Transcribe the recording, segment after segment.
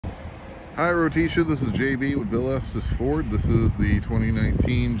Hi Rotisha, this is JB with Bill Estes Ford. This is the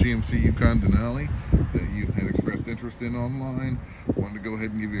 2019 GMC Yukon Denali that you had expressed interest in online. Wanted to go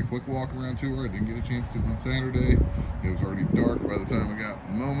ahead and give you a quick walk around tour. I didn't get a chance to on Saturday. It was already dark by the time I got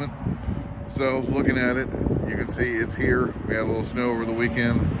the moment. So looking at it, you can see it's here. We had a little snow over the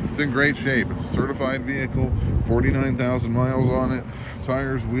weekend. It's in great shape. It's a certified vehicle, 49,000 miles on it.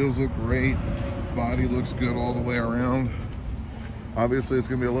 Tires, wheels look great. Body looks good all the way around. Obviously, it's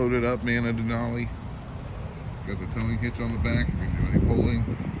going to be a loaded up Mana Denali. Got the towing hitch on the back. You can do any pulling.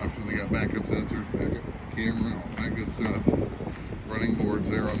 Obviously, they got backup sensors, backup camera, all that good stuff. Running boards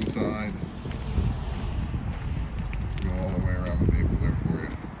there on the side. Go all the way around the vehicle there for you.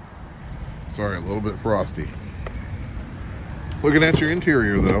 Sorry, a little bit frosty. Looking at your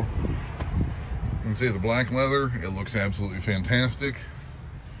interior, though, you can see the black leather. It looks absolutely fantastic.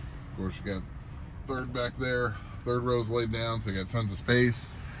 Of course, you got third back there. Third row's laid down, so you got tons of space.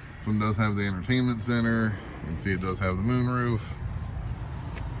 This one does have the entertainment center. You can see it does have the moonroof.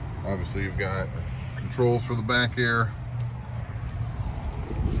 Obviously, you've got controls for the back air.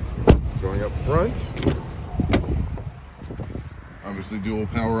 Going up front. Obviously, dual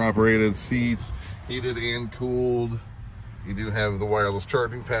power operated seats, heated and cooled. You do have the wireless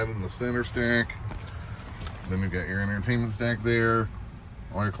charging pad in the center stack. Then you've got your entertainment stack there,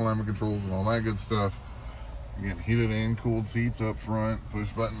 all your climate controls and all that good stuff. You get heated and cooled seats up front,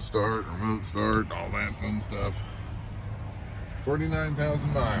 push button start, remote start, all that fun stuff. 49,000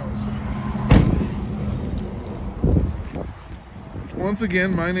 miles. Once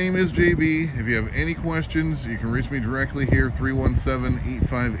again, my name is JB. If you have any questions, you can reach me directly here,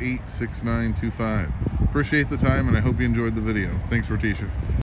 317-858-6925. Appreciate the time, and I hope you enjoyed the video. Thanks, Rotisha.